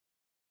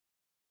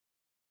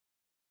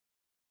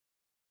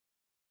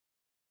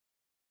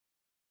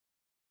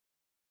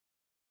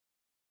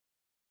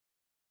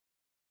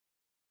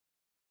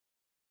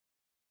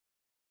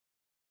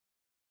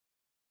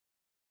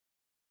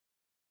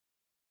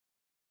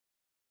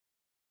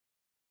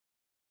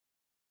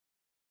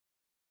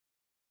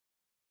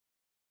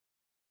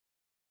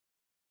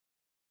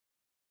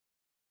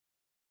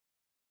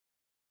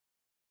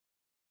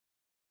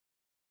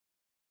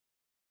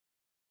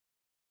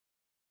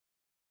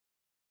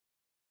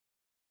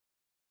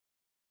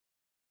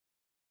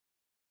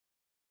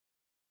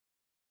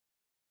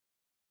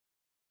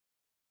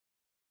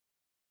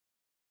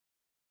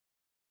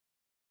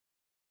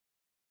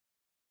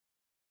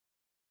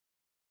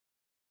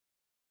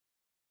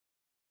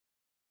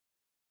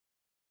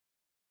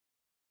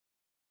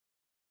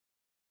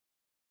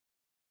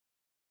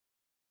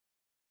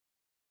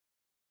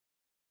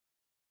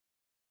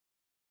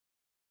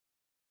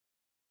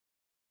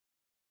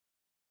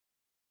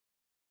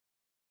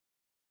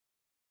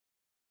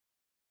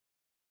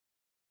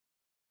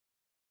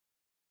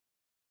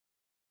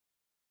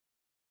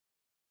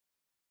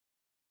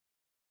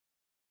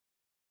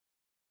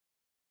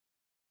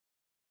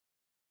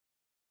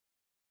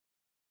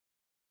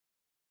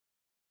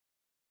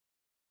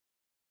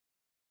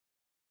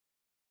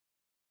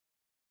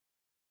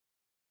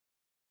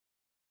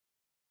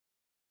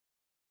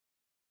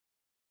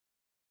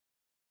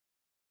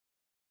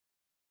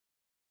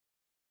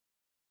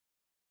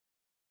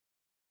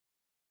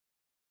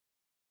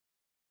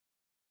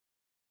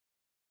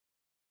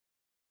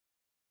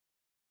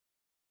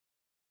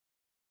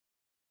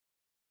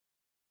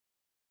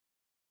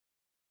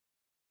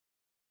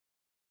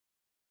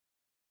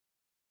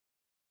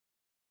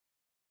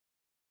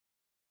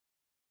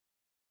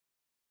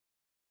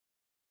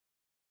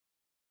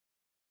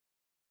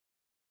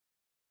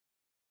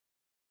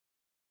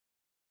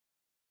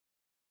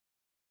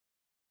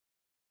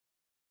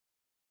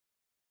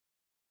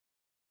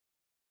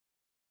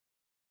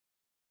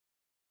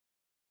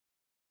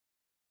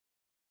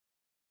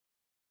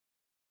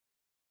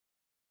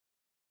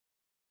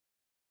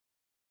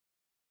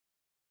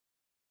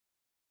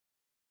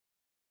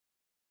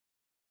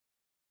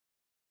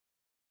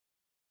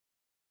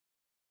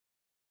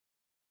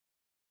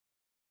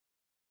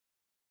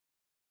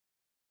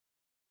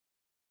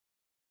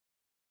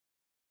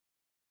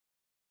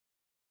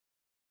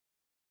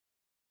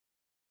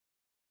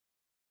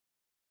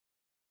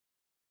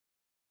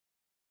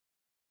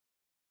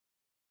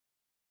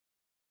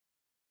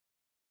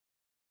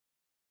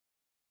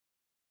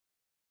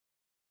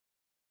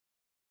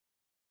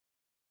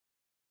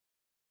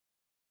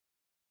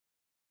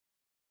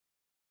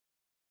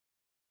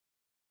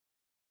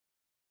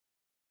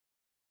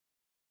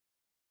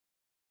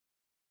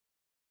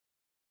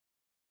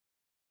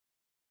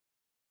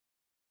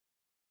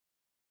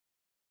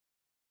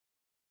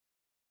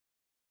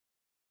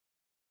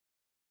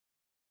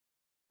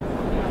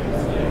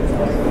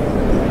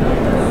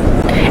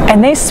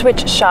And they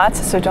switch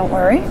shots, so don't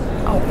worry.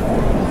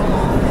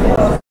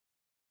 Oh.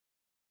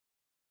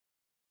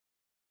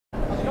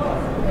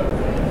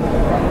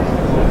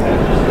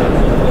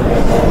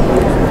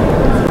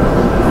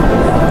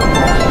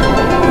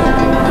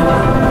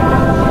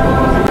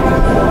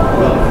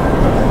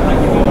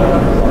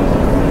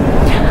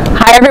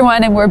 Hi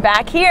everyone, and we're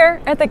back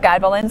here at the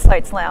GuideWell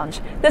Insights Lounge.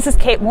 This is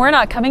Kate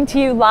Warnock coming to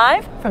you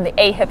live from the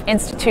AHIP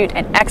Institute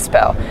and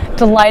Expo.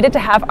 Delighted to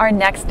have our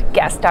next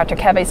guest, Dr.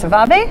 Kaveh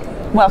Savavi.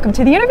 Welcome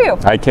to the interview.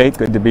 Hi Kate,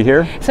 good to be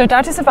here. So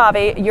Dr.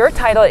 Savavi, your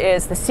title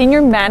is the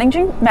Senior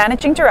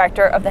Managing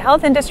Director of the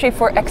Health Industry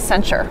for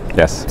Accenture.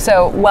 Yes.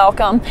 So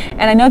welcome,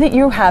 and I know that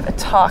you have a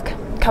talk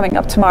coming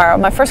up tomorrow.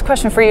 My first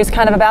question for you is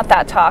kind of about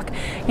that talk.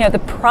 You know, the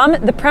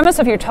premise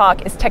of your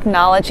talk is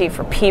technology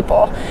for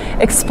people.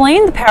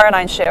 Explain the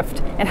paradigm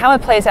shift and how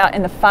it plays out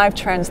in the 5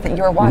 trends that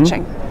you're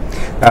watching.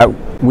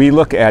 We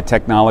look at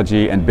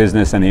technology and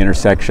business and the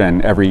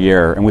intersection every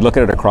year, and we look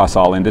at it across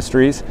all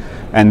industries.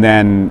 And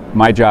then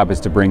my job is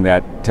to bring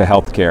that to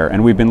healthcare.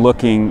 And we've been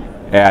looking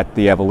at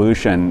the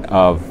evolution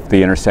of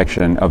the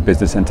intersection of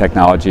business and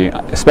technology,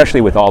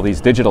 especially with all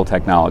these digital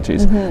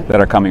technologies that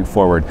are coming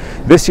forward.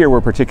 This year we're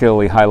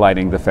particularly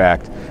highlighting the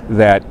fact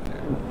that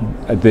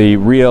the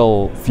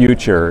real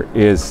future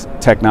is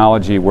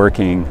technology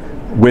working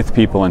with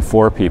people and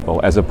for people,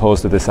 as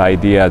opposed to this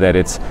idea that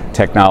it's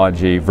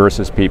technology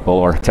versus people,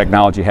 or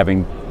technology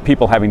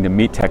people having to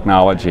meet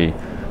technology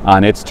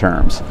on its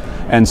terms.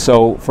 And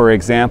so, for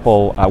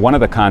example, one of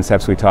the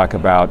concepts we talk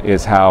about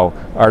is how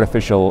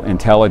artificial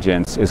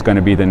intelligence is going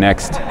to be the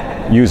next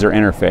user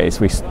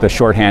interface. The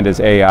shorthand is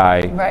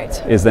AI,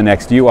 is the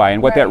next UI.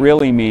 And what that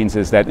really means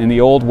is that in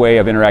the old way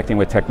of interacting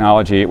with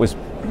technology, it was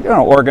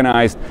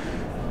organized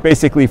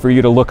basically for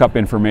you to look up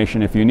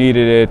information if you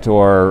needed it,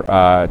 or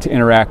to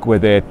interact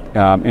with it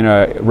in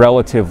a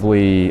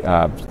relatively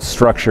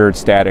structured,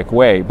 static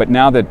way. But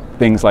now that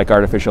things like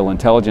artificial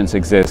intelligence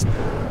exist,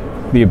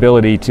 the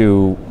ability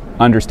to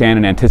understand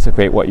and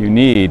anticipate what you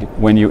need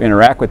when you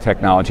interact with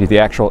technology, the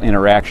actual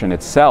interaction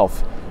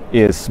itself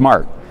is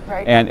smart.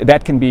 And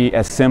that can be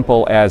as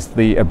simple as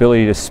the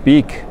ability to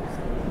speak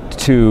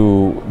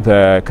to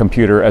the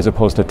computer as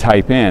opposed to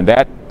type in.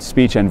 That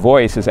speech and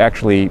voice is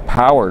actually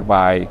powered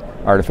by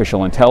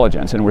artificial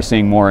intelligence, and we're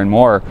seeing more and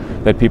more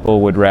that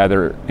people would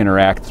rather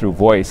interact through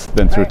voice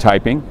than through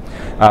typing.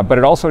 But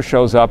it also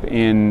shows up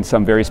in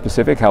some very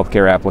specific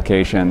healthcare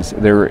applications.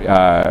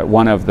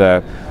 One of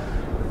the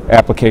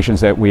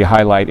applications that we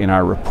highlight in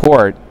our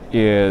report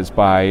is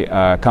by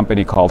a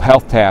company called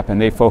HealthTap,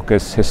 and they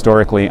focus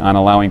historically on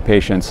allowing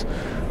patients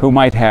who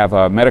might have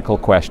a medical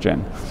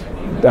question,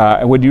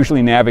 would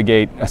usually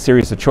navigate a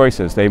series of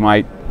choices. They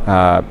might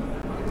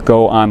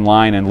go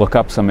online and look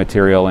up some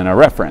material in a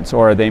reference,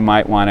 or they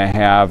might want to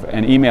have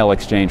an email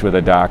exchange with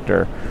a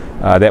doctor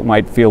that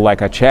might feel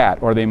like a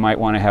chat, or they might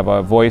want to have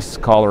a voice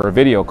call or a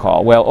video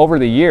call. Well, over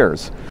the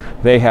years,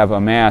 they have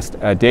amassed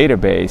a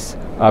database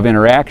of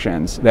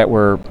interactions that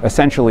were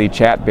essentially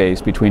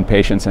chat-based between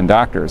patients and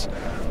doctors.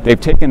 They've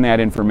taken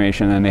that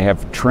information and they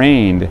have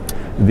trained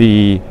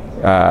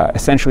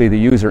essentially the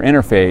user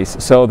interface,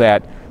 so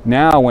that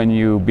now when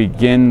you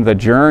begin the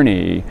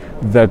journey,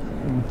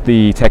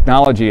 the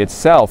technology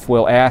itself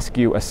will ask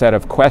you a set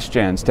of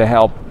questions to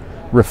help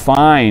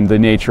refine the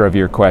nature of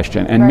your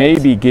question, and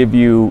maybe give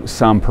you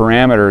some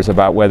parameters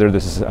about whether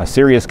this is a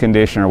serious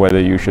condition, or whether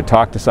you should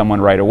talk to someone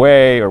right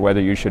away, or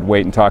whether you should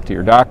wait and talk to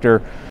your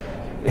doctor.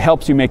 It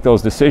helps you make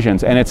those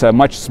decisions, and it's a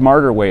much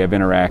smarter way of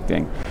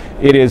interacting.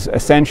 It is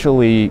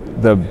essentially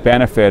the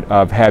benefit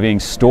of having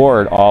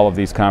stored all of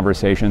these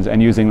conversations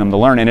and using them to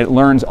learn, and it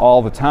learns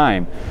all the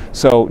time.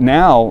 So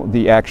now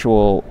the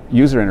actual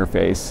user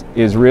interface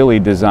is really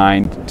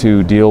designed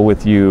to deal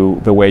with you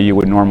the way you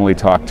would normally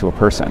talk to a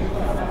person.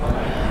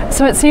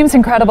 So it seems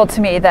incredible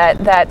to me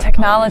that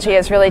technology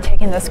is really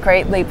taking this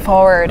great leap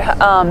forward.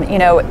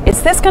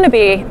 Is this going to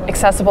be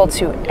accessible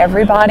to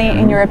everybody,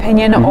 in your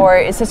opinion, or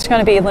is this going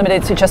to be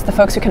limited to just the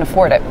folks who can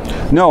afford it?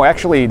 No,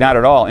 actually not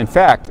at all. In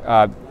fact,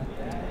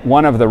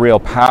 one of the real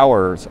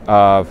powers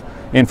of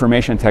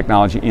information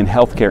technology in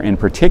healthcare in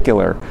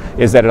particular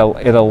is that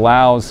it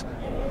allows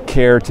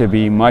care to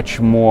be much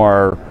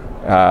more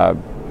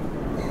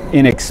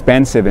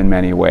inexpensive in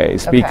many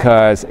ways,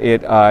 because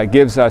it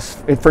gives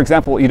us, for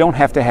example, you don't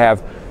have to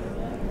have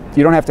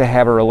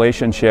a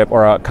relationship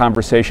or a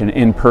conversation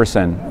in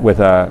person with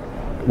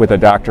a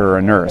doctor or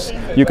a nurse.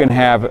 You can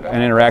have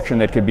an interaction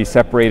that could be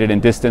separated in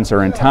distance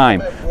or in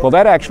time. Well,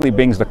 that actually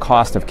brings the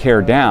cost of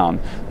care down,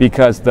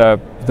 because the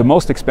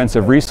most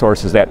expensive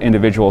resource is that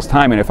individual's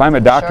time. And if I'm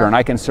a doctor and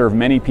I can serve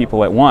many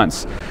people at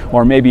once,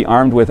 or maybe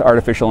armed with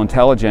artificial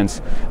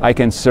intelligence, I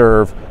can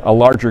serve a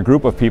larger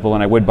group of people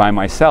than I would by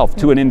myself.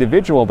 To an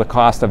individual, the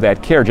cost of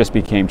that care just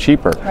became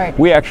cheaper.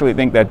 We actually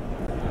think that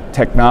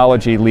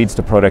technology leads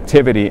to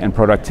productivity, and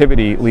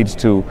productivity leads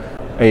to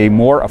a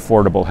more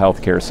affordable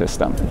healthcare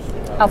system.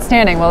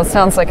 Outstanding. Well, it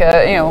sounds like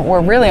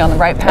we're really on the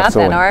right path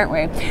then, aren't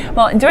we?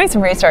 Well, in doing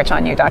some research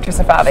on you, Dr.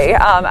 Savavi,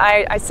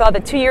 I saw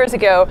that 2 years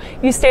ago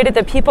you stated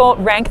that people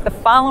rank the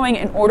following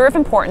in order of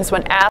importance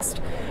when asked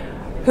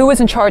who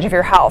was in charge of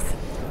your health?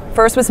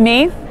 First was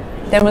me,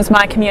 then was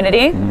my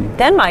community,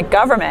 then my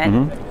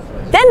government,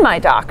 then my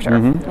doctor.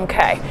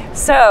 Okay,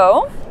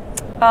 so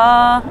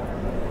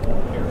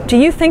do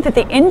you think that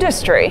the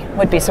industry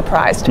would be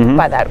surprised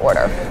by that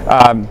order?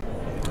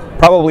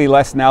 Probably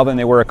less now than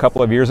they were a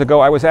couple of years ago.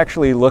 I was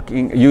actually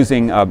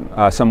using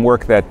some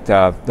work that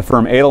the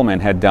firm Edelman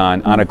had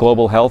done on a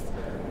global health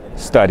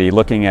study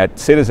looking at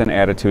citizen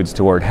attitudes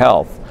toward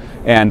health.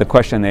 And the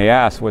question they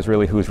asked was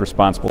really, who's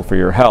responsible for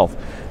your health?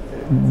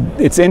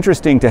 It's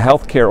interesting to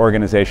healthcare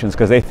organizations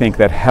because they think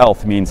that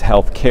health means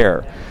health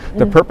care.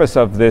 The purpose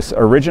of this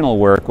original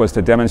work was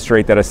to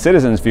demonstrate that a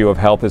citizen's view of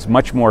health is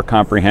much more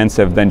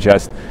comprehensive than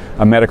just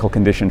a medical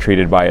condition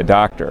treated by a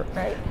doctor.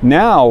 Right.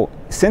 Now,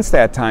 since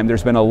that time,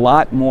 there's been a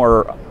lot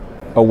more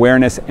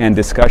awareness and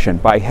discussion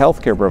by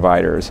healthcare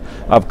providers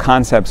of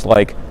concepts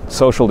like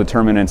social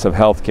determinants of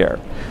healthcare.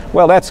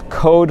 Well, that's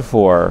code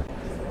for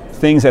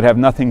things that have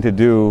nothing to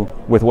do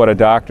with what a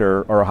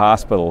doctor or a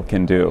hospital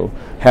can do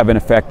have an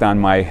effect on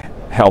my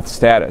health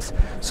status.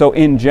 So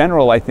in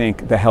general, I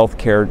think the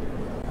healthcare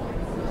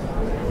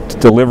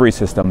delivery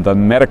system, the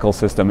medical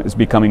system, is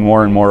becoming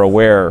more and more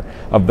aware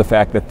of the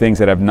fact that things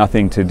that have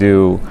nothing to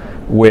do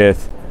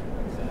with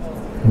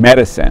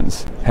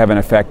medicines have an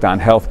effect on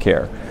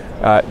healthcare.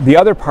 The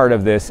other part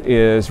of this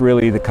is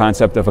really the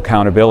concept of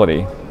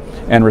accountability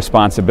and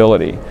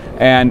responsibility.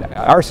 And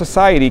our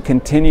society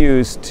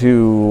continues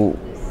to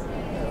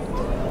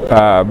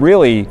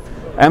really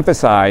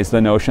emphasize the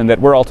notion that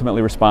we're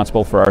ultimately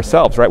responsible for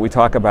ourselves, right? We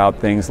talk about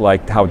things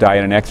like how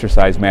diet and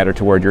exercise matter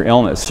toward your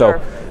illness. Sure.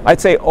 So I'd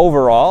say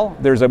overall,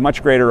 there's a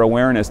much greater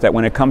awareness that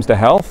when it comes to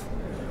health,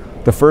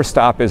 the first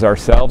stop is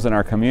ourselves and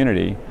our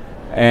community.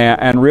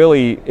 And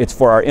really, it's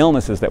for our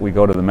illnesses that we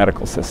go to the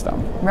medical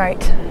system.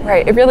 Right,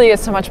 right. It really is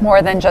so much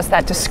more than just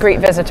that discreet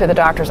visit to the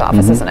doctor's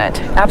office, isn't it?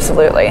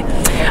 Absolutely.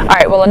 All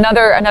right, well,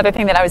 another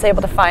thing that I was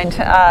able to find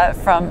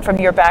from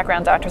your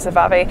background, Dr.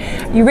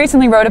 Zavvavi, you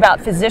recently wrote about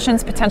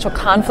physicians' potential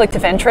conflict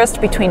of interest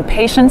between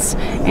patients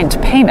and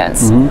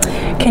payments.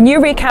 Can you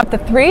recap the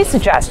 3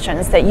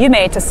 suggestions that you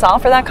made to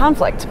solve for that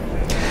conflict?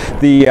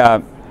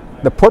 The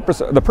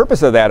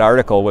purpose of that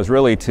article was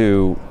really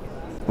to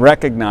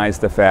recognize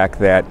the fact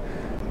that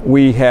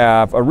we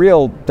have a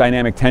real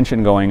dynamic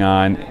tension going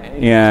on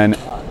in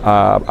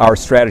our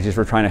strategies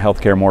for trying to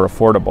healthcare more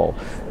affordable.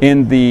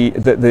 In the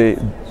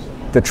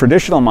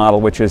traditional model,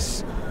 which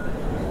is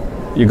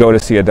you go to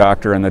see a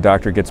doctor and the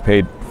doctor gets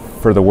paid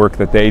for the work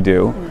that they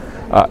do,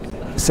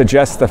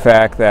 suggests the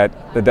fact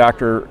that the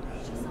doctor's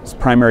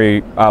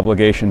primary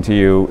obligation to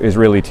you is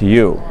really to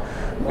you.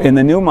 In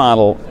the new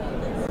model,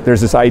 there's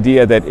this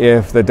idea that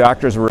if the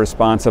doctors were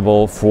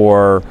responsible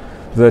for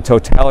the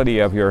totality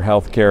of your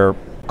healthcare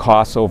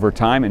costs over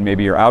time and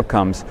maybe your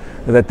outcomes,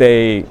 that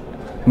they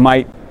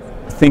might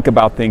think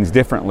about things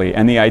differently.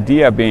 And the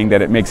idea being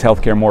that it makes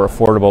healthcare more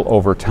affordable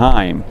over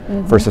time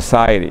for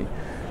society.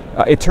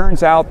 It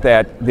turns out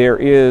that there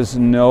is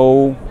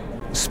no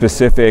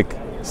specific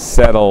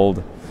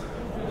settled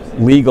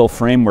legal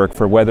framework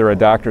for whether a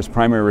doctor's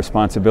primary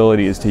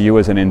responsibility is to you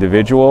as an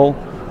individual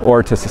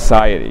or to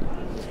society.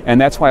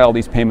 And that's why all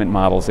these payment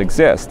models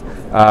exist.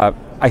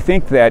 I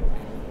think that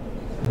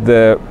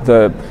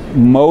the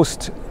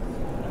most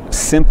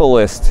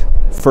simplest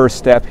first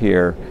step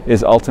here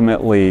is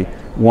ultimately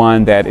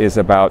one that is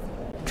about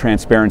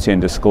transparency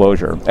and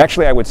disclosure.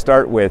 Actually, I would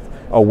start with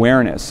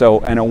awareness.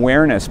 So an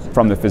awareness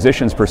from the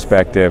physician's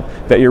perspective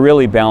that you're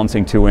really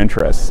balancing 2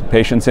 interests,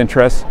 patient's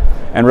interests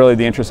and really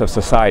the interests of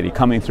society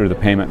coming through the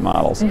payment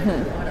models.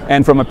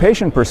 And from a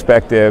patient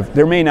perspective,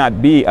 there may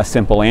not be a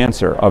simple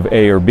answer of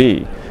A or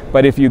B,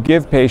 but if you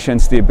give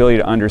patients the ability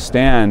to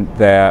understand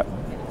that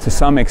to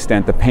some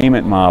extent the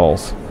payment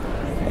models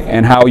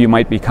and how you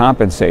might be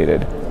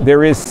compensated,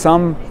 there is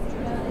some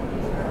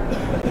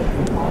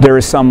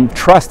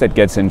trust that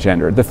gets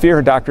engendered. The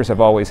fear doctors have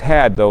always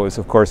had, though, is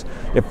of course,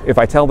 if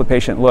I tell the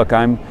patient, look,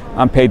 I'm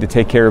paid to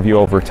take care of you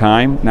over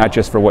time, not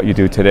just for what you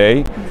do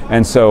today,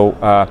 and so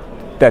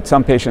that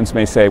some patients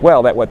may say,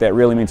 well, what that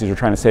really means is you're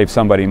trying to save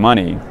somebody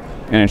money,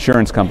 an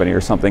insurance company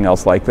or something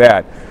else like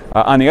that.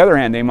 On the other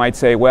hand, they might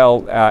say,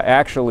 well,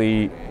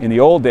 actually, in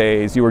the old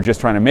days, you were just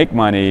trying to make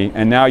money,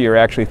 and now you're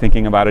actually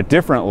thinking about it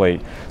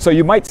differently. So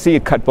you might see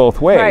it cut both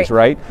ways,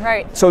 right?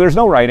 Right. So there's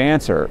no right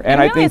answer.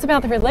 And I think it's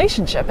about the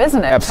relationship,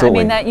 isn't it? Absolutely.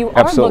 I mean, that you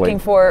are looking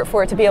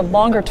for it to be a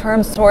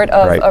longer-term sort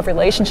of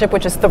relationship,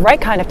 which is the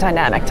right kind of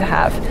dynamic to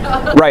have.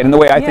 Right, and the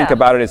way I think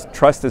about it is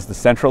trust is the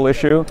central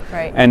issue,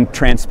 and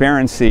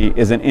transparency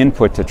is an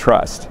input to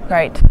trust.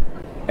 Right.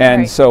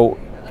 And so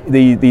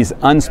these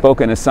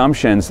unspoken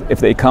assumptions, if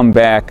they come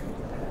back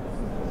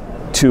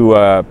to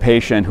a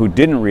patient who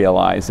didn't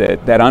realize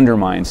it, that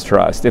undermines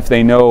trust. If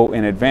they know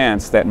in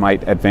advance, that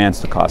might advance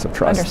the cause of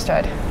trust.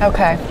 Understood.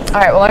 Okay. All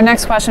right. Well, our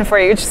next question for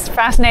you, which is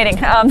fascinating.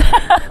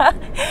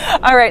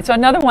 All right. So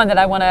another one that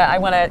I want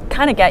to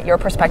kind of get your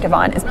perspective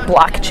on is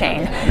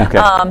blockchain. Okay.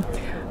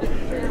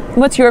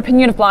 what's your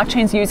opinion of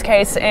blockchain's use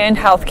case in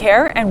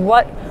healthcare, and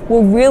what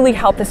will really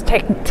help this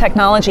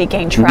technology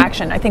gain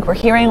traction? I think we're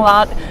hearing a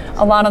lot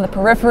on the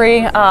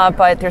periphery,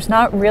 but there's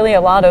not really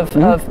a lot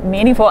of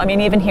meaningful, I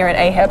mean, even here at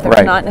AHIP,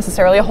 there's not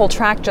necessarily a whole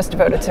track just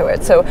devoted to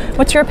it. So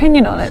what's your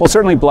opinion on it? Well,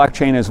 certainly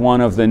blockchain is one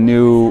of the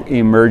new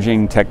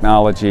emerging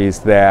technologies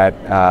that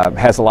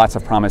has lots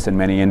of promise in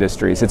many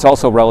industries. It's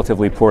also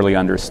relatively poorly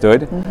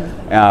understood.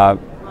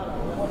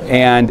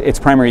 And its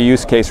primary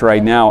use case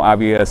right now,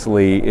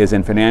 obviously, is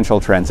in financial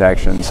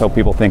transactions. So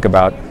people think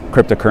about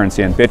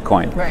cryptocurrency and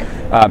Bitcoin. Right.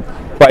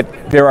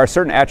 But there are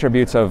certain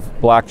attributes of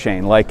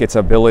blockchain, like its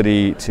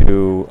ability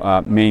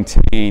to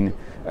maintain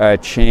a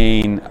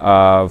chain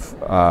of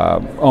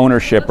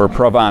ownership or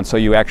provenance, so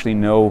you actually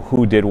know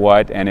who did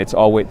what, and it's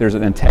always there's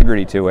an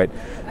integrity to it,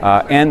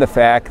 and the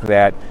fact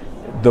that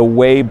the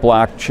way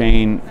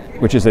blockchain,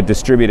 which is a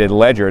distributed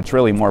ledger, it's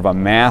really more of a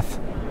math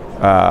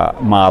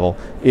model,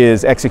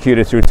 is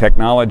executed through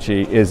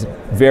technology, is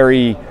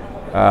very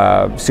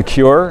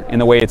secure in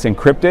the way it's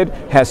encrypted,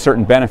 has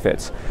certain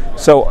benefits.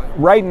 So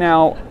right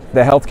now,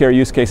 the healthcare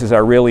use cases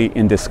are really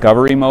in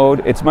discovery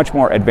mode. It's much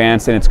more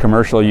advanced in its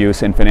commercial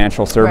use in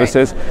financial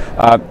services.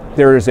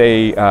 There is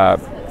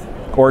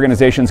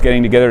organizations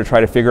getting together to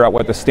try to figure out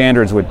what the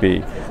standards would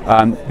be.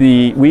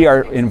 We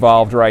are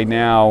involved right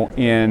now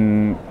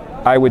in,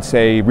 I would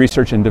say,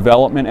 research and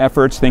development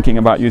efforts, thinking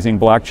about using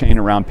blockchain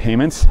around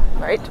payments.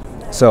 Right.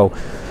 So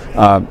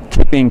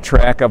keeping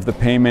track of the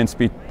payments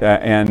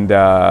and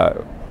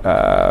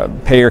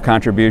payer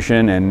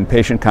contribution and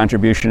patient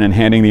contribution and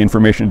handing the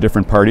information to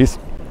different parties.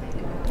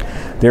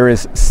 There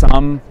is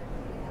some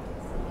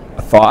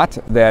thought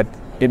that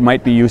it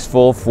might be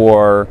useful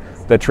for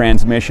the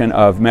transmission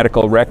of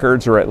medical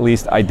records, or at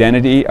least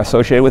identity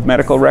associated with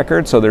medical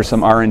records, so there's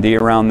some R&D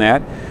around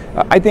that.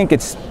 I think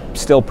it's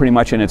still pretty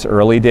much in its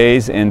early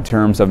days in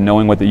terms of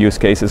knowing what the use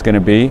case is going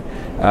to be.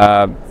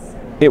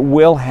 It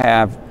will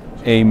have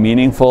a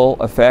meaningful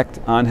effect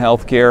on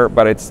healthcare,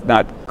 but it's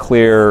not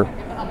clear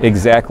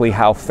exactly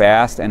how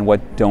fast and what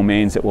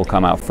domains it will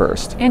come out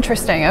first.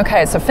 Interesting.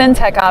 Okay, so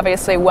fintech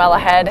obviously well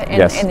ahead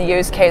in the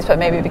use case, but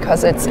maybe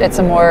because it's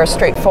a more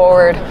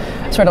straightforward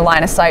sort of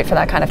line of sight for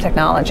that kind of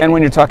technology. And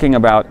when you're talking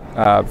about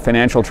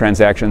financial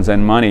transactions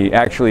and money,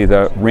 actually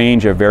the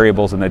range of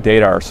variables in the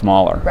data are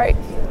smaller. Right.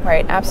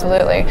 Right,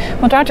 absolutely.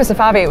 Well, Dr.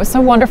 Safavi, it was so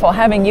wonderful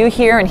having you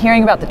here and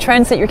hearing about the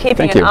trends that you're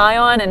keeping an eye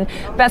on, and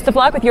best of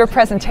luck with your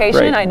presentation.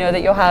 Great. I know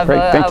that you'll have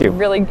a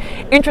really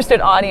interested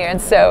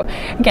audience. So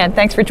again,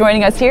 thanks for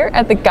joining us here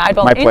at the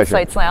GuideWell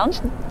Insights Lounge.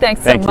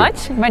 Thanks so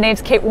much. My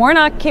name's Kate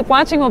Warnock. Keep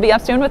watching. We'll be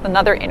up soon with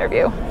another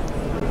interview.